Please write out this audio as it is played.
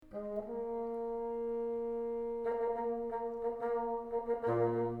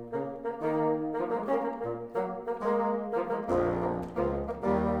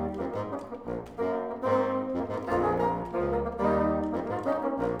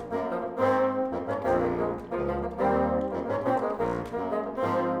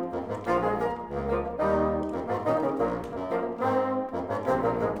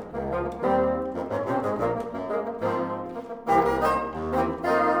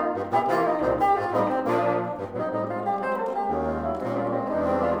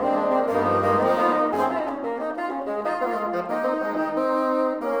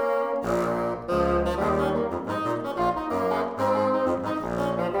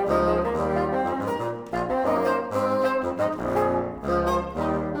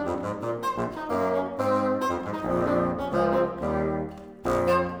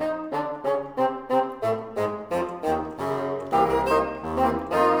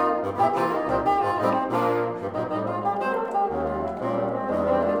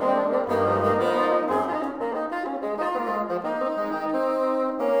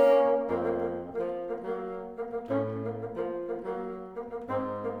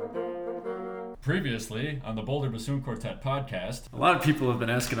Previously on the Boulder Bassoon Quartet podcast, a lot of people have been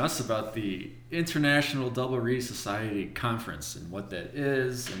asking us about the International Double Reed Society Conference and what that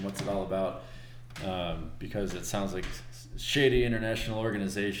is and what's it all about, because it sounds like a shady international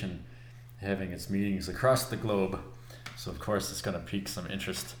organization having its meetings across the globe. So of course it's going to pique some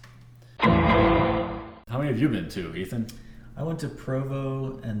interest. How many have you been to, Ethan? I went to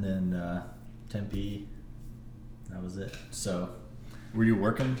Provo and then Tempe. That was it. So, were you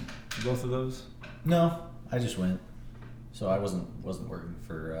working both of those? No, I just went. So I wasn't working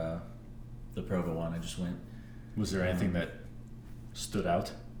for the Provo one. I just went. Was there anything that stood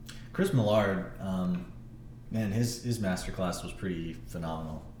out? Chris Millard, man, his masterclass was pretty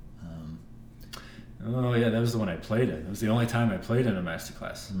phenomenal. Oh yeah, that was the one I played in. It was the only time I played in a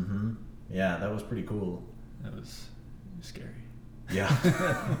masterclass. Mm-hmm. Yeah, that was pretty cool. That was scary. Yeah.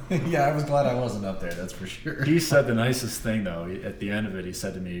 Yeah, I was glad I wasn't up there, that's for sure. He said the nicest thing, though. At the end of it, he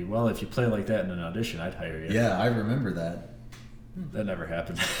said to me, well, if you play like that in an audition, I'd hire you. Yeah, I remember that. That never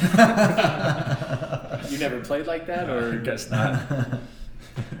happened. You never played like that? No, or I guess not.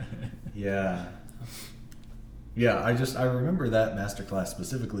 Yeah. Yeah, I remember that masterclass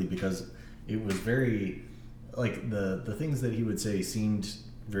specifically because it was very, like, the things that he would say seemed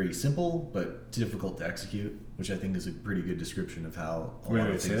very simple but difficult to execute, which I think is a pretty good description of how a lot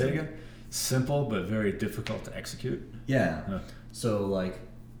of things. Say that again? Simple but very difficult to execute? Yeah. Huh. So, like,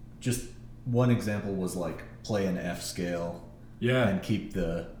 just one example was, like, play an F scale. Yeah. And keep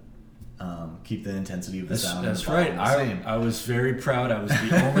the intensity of the sound. That's right. I was very proud. I was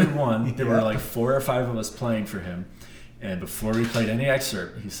the only one. There were like 4 or 5 of us playing for him. And before we played any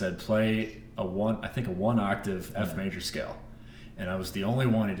excerpt, he said, play a 1 octave F major scale. And I was the only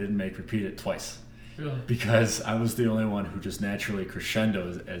one who didn't make repeat it twice. Really? Because I was the only one who just naturally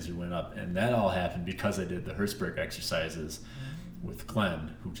crescendoed as you went up. And that all happened because I did the Hertzberg exercises with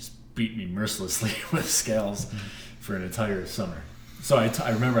Glenn, who just beat me mercilessly with scales for an entire summer. So I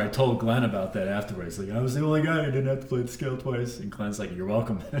remember I told Glenn about that afterwards. Like, I was the only guy who didn't have to play the scale twice. And Glenn's like, you're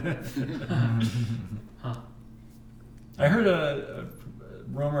welcome. Huh. I heard a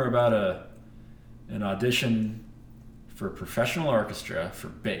rumor about an audition for a professional orchestra for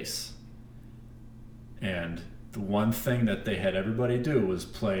bass. And the one thing that they had everybody do was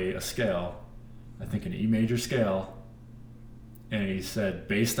play a scale, I think an E major scale. And he said,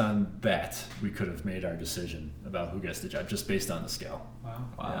 based on that, we could have made our decision about who gets the job, just based on the scale.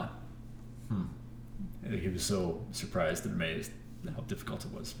 Wow. Yeah. I think he was so surprised and amazed how difficult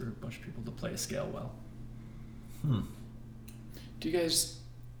it was for a bunch of people to play a scale well. Do you guys,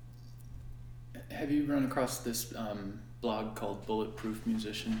 have you run across this blog called Bulletproof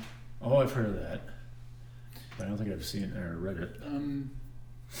Musician? Oh, I've heard of that. But I don't think I've seen it or read it.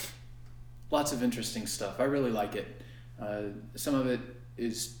 Lots of interesting stuff. I really like it. Some of it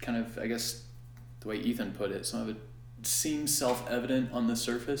is kind of, I guess, the way Ethan put it, some of it seems self-evident on the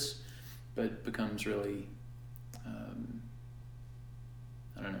surface, but becomes really,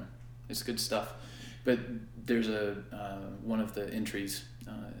 I don't know, it's good stuff. But there's one of the entries,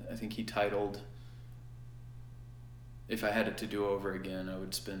 I think he titled, "If I had it to do over again, I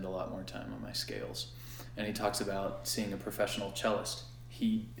would spend a lot more time on my scales." And he talks about seeing a professional cellist.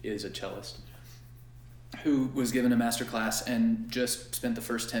 He is a cellist who was given a master class and just spent the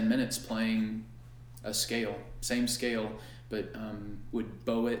first 10 minutes playing a scale, same scale, but would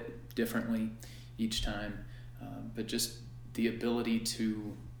bow it differently each time. But just the ability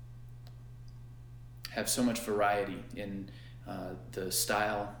to have so much variety in the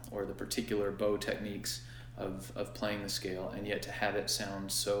style or the particular bow techniques of playing the scale, and yet to have it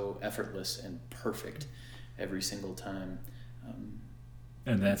sound so effortless and perfect every single time.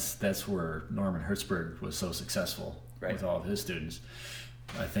 And that's where Norman Hertzberg was so successful with all of his students.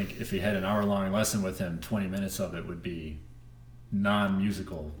 I think if he had an hour-long lesson with him, 20 minutes of it would be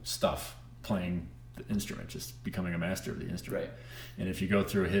non-musical stuff, playing the instrument, just becoming a master of the instrument. Right. And if you go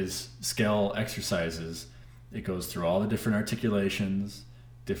through his scale exercises, it goes through all the different articulations,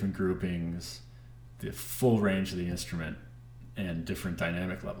 different groupings, the full range of the instrument, and different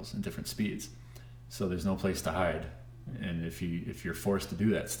dynamic levels and different speeds. So there's no place to hide. And if you're forced to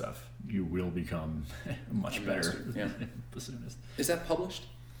do that stuff, you will become a much better bassoonist. Is that published?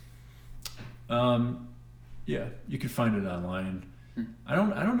 Yeah, you can find it online. I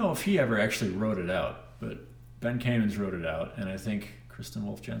don't know if he ever actually wrote it out, but Ben Kamens wrote it out, and I think Kristen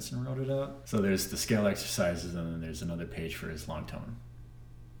Wolf Jensen wrote it out. So there's the scale exercises, and then there's another page for his long tone.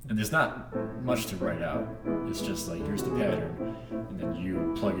 And there's not much to write out. It's just like, here's the pattern, and then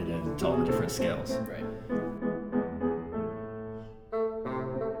you plug it into all the different scales. Right.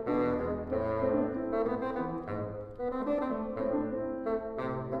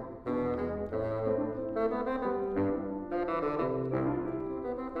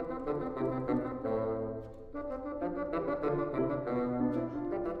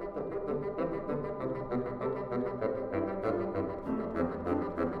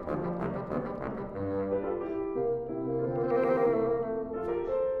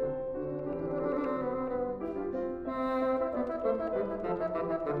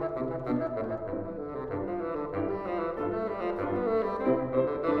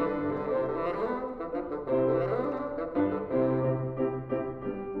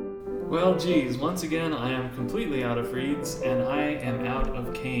 Well, geez, once again I am completely out of reeds and I am out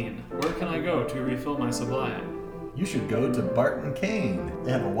of cane. Where can I go to refill my supply? You should go to Barton Cane.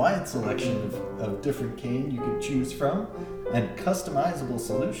 They have a wide selection of different cane you can choose from and customizable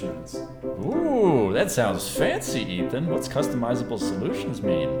solutions. Ooh, that sounds fancy, Ethan. What's customizable solutions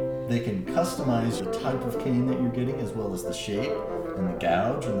mean? They can customize the type of cane that you're getting as well as the shape and the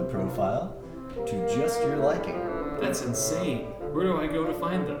gouge and the profile to just your liking. That's insane. Where do I go to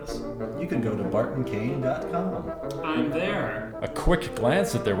find this? You can go to bartoncane.com. I'm there. A quick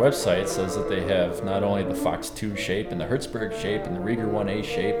glance at their website says that they have not only the Fox 2 shape and the Hertzberg shape and the Rieger 1A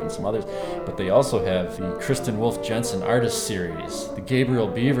shape and some others, but they also have the Kristen Wolf Jensen Artist Series, the Gabriel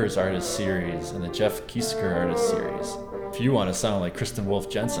Beavers Artist Series, and the Jeff Kieseker Artist Series. If you want to sound like Kristen Wolf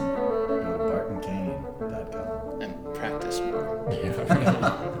Jensen, Go to bartoncane.com. And practice more. yeah.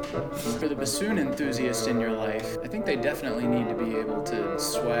 For the bassoon enthusiast in your life, I think they definitely need to be able to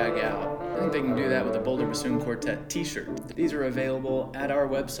swag out. I think they can do that with a Boulder Bassoon Quartet t-shirt. These are available at our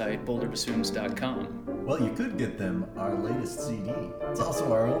website, boulderbassoons.com. Well, you could get them our latest CD. It's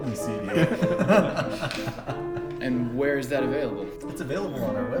also our only CD. And where is that available? It's available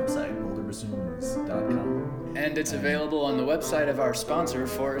on our website, boulderbassoons.com. And it's available on the website of our sponsor,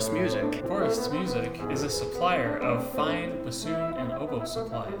 Forest Music. Forest Music is a supplier of fine bassoon and oboe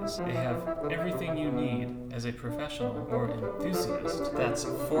supplies. They have everything you need as a professional or enthusiast. That's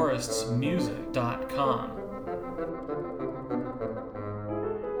forestsmusic.com.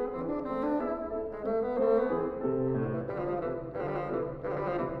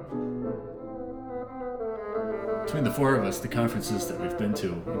 Between the four of us, the conferences that we've been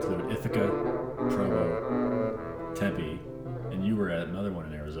to include Ithaca, Provo, Tempe, and you were at another one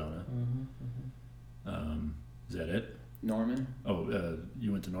in Arizona. Is that it? Norman Oh,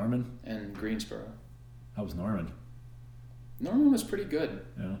 you went to Norman? and Greensboro. How was Norman? Norman was pretty good.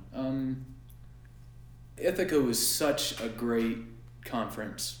 Yeah. Ithaca was such a great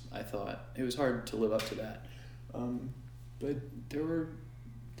conference, I thought. It was hard to live up to that. But there were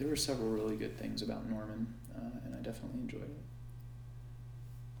several really good things about Norman, and I definitely enjoyed it.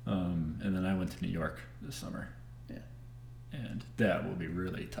 And then I went to New York this summer. Yeah. And that will be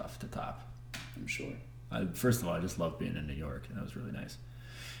really tough to top. I'm sure. First of all, I just love being in New York, and that was really nice.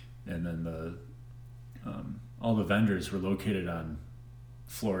 And then all the vendors were located on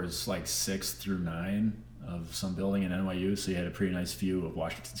floors like 6 through 9 of some building in NYU, so you had a pretty nice view of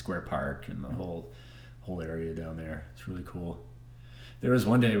Washington Square Park and the whole area down there. It's really cool. There was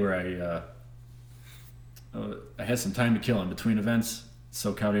one day where I had some time to kill in between events,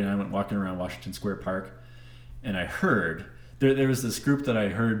 so Cowdy and I went walking around Washington Square Park, and I heard there was this group that I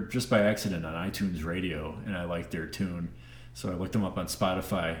heard just by accident on iTunes Radio, and I liked their tune, so I looked them up on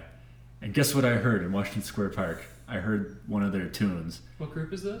Spotify, and guess what I heard in Washington Square Park? I heard one of their tunes. What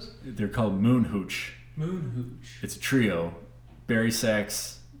group is this? They're called Moon Hooch. Moon Hooch. It's a trio, bari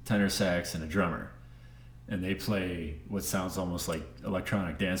sax, tenor sax, and a drummer. And they play what sounds almost like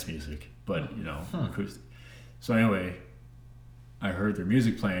electronic dance music, but, acoustic. So anyway, I heard their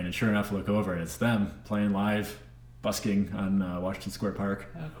music playing, and sure enough, I look over, and it's them playing live, busking on Washington Square Park.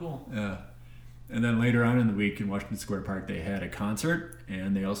 Oh, cool. Yeah. And then later on in the week in Washington Square Park, they had a concert,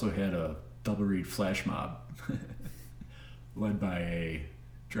 and they also had a double reed flash mob led by a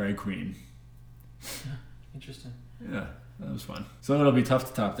drag queen. Yeah, interesting. Yeah, that was fun. So it'll be tough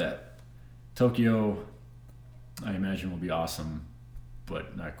to top that. Tokyo, I imagine, will be awesome,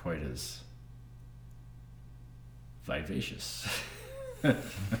 but not quite as vivacious. I'm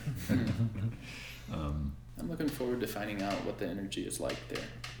looking forward to finding out what the energy is like there,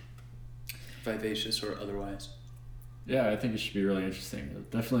 vivacious or otherwise. Yeah, I think it should be really interesting. It'll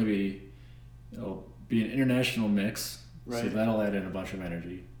definitely it'll be an international mix, so Right. that'll add in a bunch of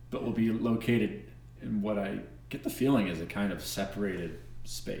energy. But we'll be located in what I get the feeling is a kind of separated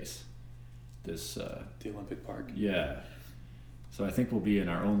space. This, The Olympic Park. yeah. So I think we'll be in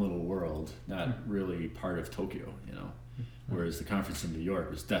our own little world, not really part of Tokyo, you know. Whereas the conference in New York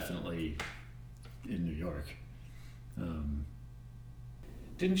was definitely in New York.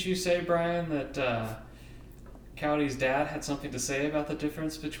 Didn't you say, Brian, that Cowdy's dad had something to say about the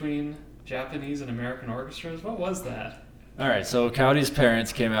difference between Japanese and American orchestras? What was that? All right, so Cowdy's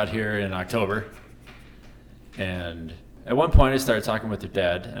parents came out here in October, and at one point I started talking with their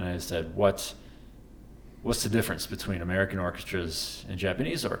dad, and I said, what's the difference between American orchestras and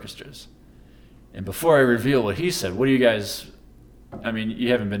Japanese orchestras? And before I reveal what he said, what do you guys, I mean,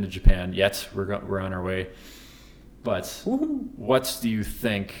 you haven't been to Japan yet, we're on our way, but what do you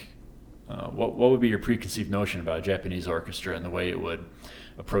think, what would be your preconceived notion about a Japanese orchestra and the way it would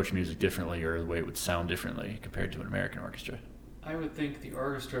approach music differently or the way it would sound differently compared to an American orchestra? I would think the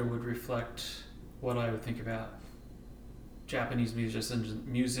orchestra would reflect what I would think about Japanese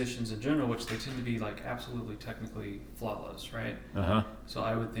musicians in general, which they tend to be like absolutely technically flawless, right? Uh-huh. So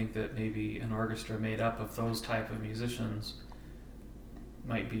I would think that maybe an orchestra made up of those type of musicians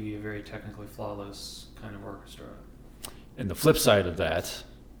might be a very technically flawless kind of orchestra. And the flip side of that,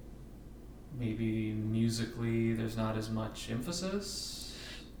 Maybe musically there's not as much emphasis.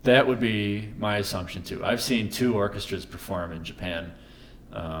 that would be my assumption too. I've seen 2 orchestras perform in Japan,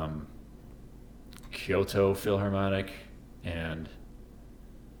 Kyoto Philharmonic, and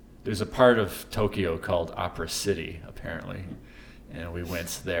there's a part of Tokyo called Opera City, apparently, and we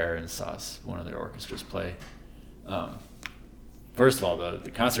went there and saw one of their orchestras play. First of all,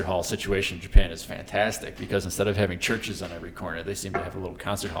 the concert hall situation in Japan is fantastic because instead of having churches on every corner, they seem to have a little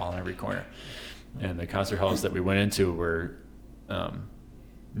concert hall on every corner. And the concert halls that we went into were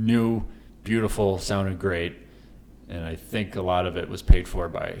new, beautiful, sounded great, and I think a lot of it was paid for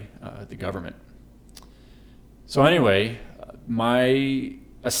by the government. So anyway, my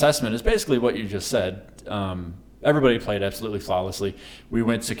assessment is basically what you just said. Everybody played absolutely flawlessly. We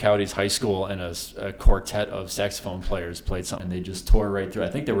went to Cowdy's high school, and a quartet of saxophone players played something. And they just tore right through. I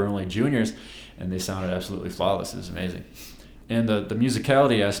think they were only juniors, and they sounded absolutely flawless. It was amazing. And the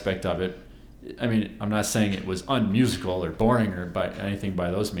musicality aspect of it, I mean, I'm not saying it was unmusical or boring or by anything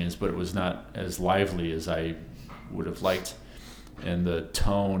by those means, but it was not as lively as I would have liked. And the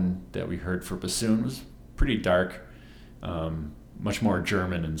tone that we heard for bassoon was pretty dark, much more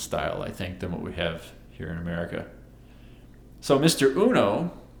German in style, I think, than what we have here in America. So Mr.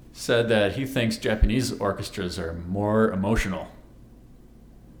 Uno said that he thinks Japanese orchestras are more emotional.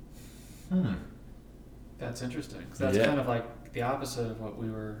 That's interesting. 'Cause that's Yeah. kind of like the opposite of what we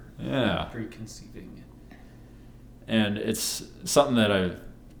were Yeah. preconceiving. And it's something that I,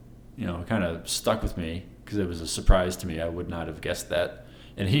 kind of stuck with me because it was a surprise to me. I would not have guessed that.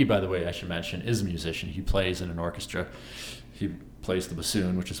 And he, by the way, I should mention, is a musician. He plays in an orchestra. He plays the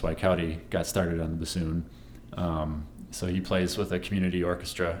bassoon, which is why Cowdy got started on the bassoon. So he plays with a community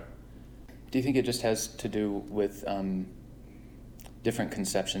orchestra. Do you think it just has to do with different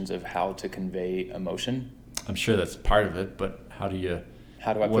conceptions of how to convey emotion? I'm sure that's part of it, but how do you...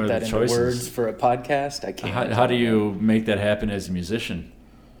 How do I What put are that the into choices? words for a podcast? I can't. How do you make that happen as a musician?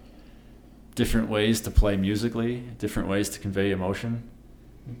 Different ways to play musically, different ways to convey emotion.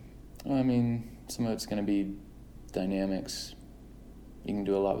 Well, I mean, some of it's going to be dynamics. You can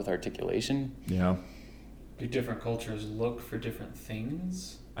do a lot with articulation. Yeah, Do different cultures look for different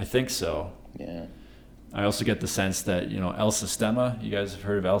things? I think so. Yeah. I also get the sense that, El Sistema, you guys have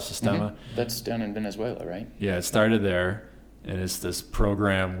heard of El Sistema? That's down in Venezuela, right? Yeah, it started there, and it's this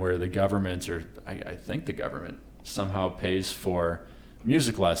program where the government, or I think the government, somehow pays for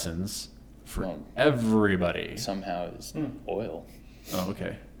music lessons for Well, everybody. Somehow is oil. Oh,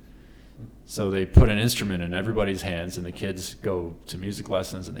 okay. So they put an instrument in everybody's hands, and the kids go to music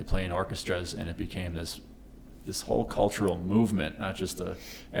lessons, and they play in orchestras, and it became this whole cultural movement, not just a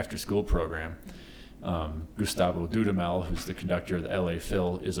after-school program. Gustavo Dudamel, who's the conductor of the LA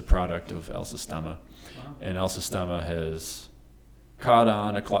Phil, is a product of El Sistema. Wow. And El Sistema has caught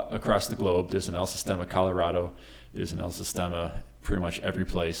on across the globe. There's an El Sistema Colorado. There's an El Sistema pretty much every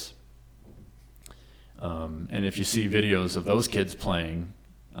place. And if you see videos of those kids playing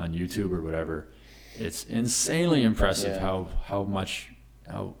on YouTube or whatever, it's insanely impressive Yeah.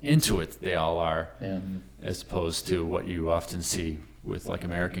 how into it they all are, Yeah. as opposed to what you often see with like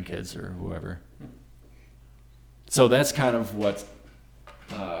American kids or whoever. So that's kind of what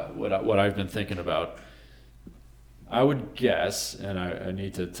I've been thinking about. I would guess, and I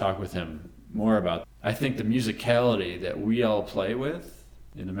need to talk with him more about, I think the musicality that we all play with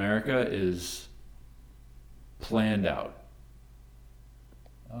in America is planned out.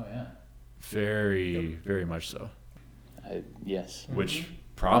 Oh, yeah. Very, very much so. Yes. Which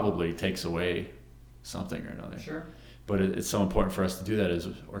probably takes away something or another. Sure. But it's so important for us to do that as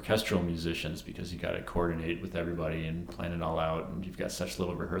orchestral musicians, because you got to coordinate with everybody and plan it all out, and you've got such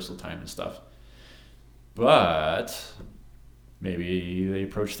little rehearsal time and stuff. But maybe they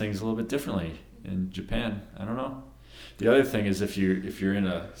approach things a little bit differently in Japan. I don't know. The other thing is if you're in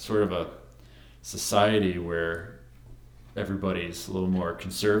a sort of a society where everybody's a little more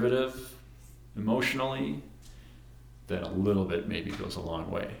conservative emotionally, then a little bit maybe goes a long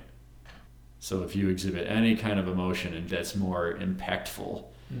way. So if you exhibit any kind of emotion and that's more impactful,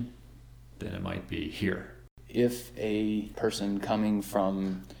 then it might be here. If a person coming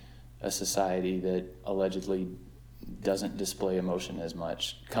from a society that allegedly doesn't display emotion as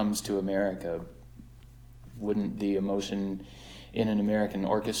much comes to America, wouldn't the emotion in an American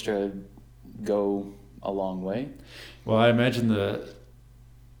orchestra go a long way? Well, I imagine the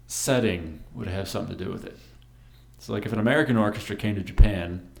setting would have something to do with it. So like if an American orchestra came to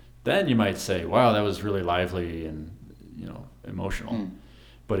Japan, then you might say, wow, that was really lively and, emotional.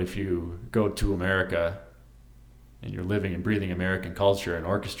 But if you go to America and you're living and breathing American culture, an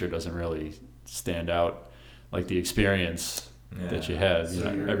orchestra doesn't really stand out like the experience that you had. So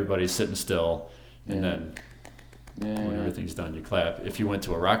everybody's sitting still, and then when everything's done, you clap. If you went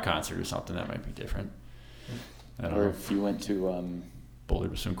to a rock concert or something, that might be different. I don't know. If you went to Boulder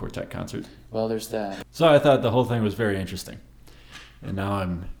Bassoon Quartet concert. Well, there's that. So I thought the whole thing was very interesting, and now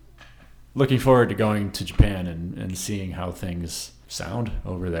I'm looking forward to going to Japan and seeing how things sound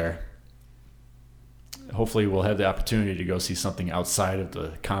over there. Hopefully we'll have the opportunity to go see something outside of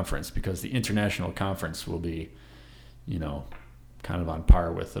the conference, because the international conference will be, kind of on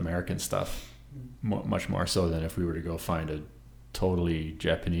par with American stuff, much more so than if we were to go find a totally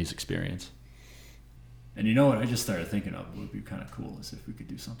Japanese experience. And you know what I just started thinking of would be kind of cool is if we could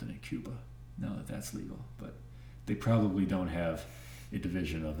do something in Cuba, now that that's legal. But they probably don't have a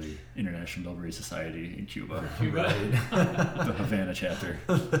division of the International Double Society in Cuba. Right. The Havana chapter.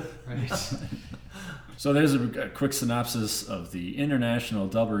 Right. So there's a quick synopsis of the International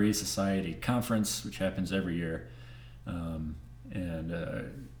Double Society Conference, which happens every year. And a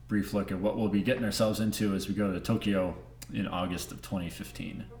brief look at what we'll be getting ourselves into as we go to Tokyo in August of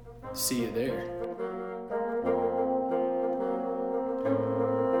 2015. See you there.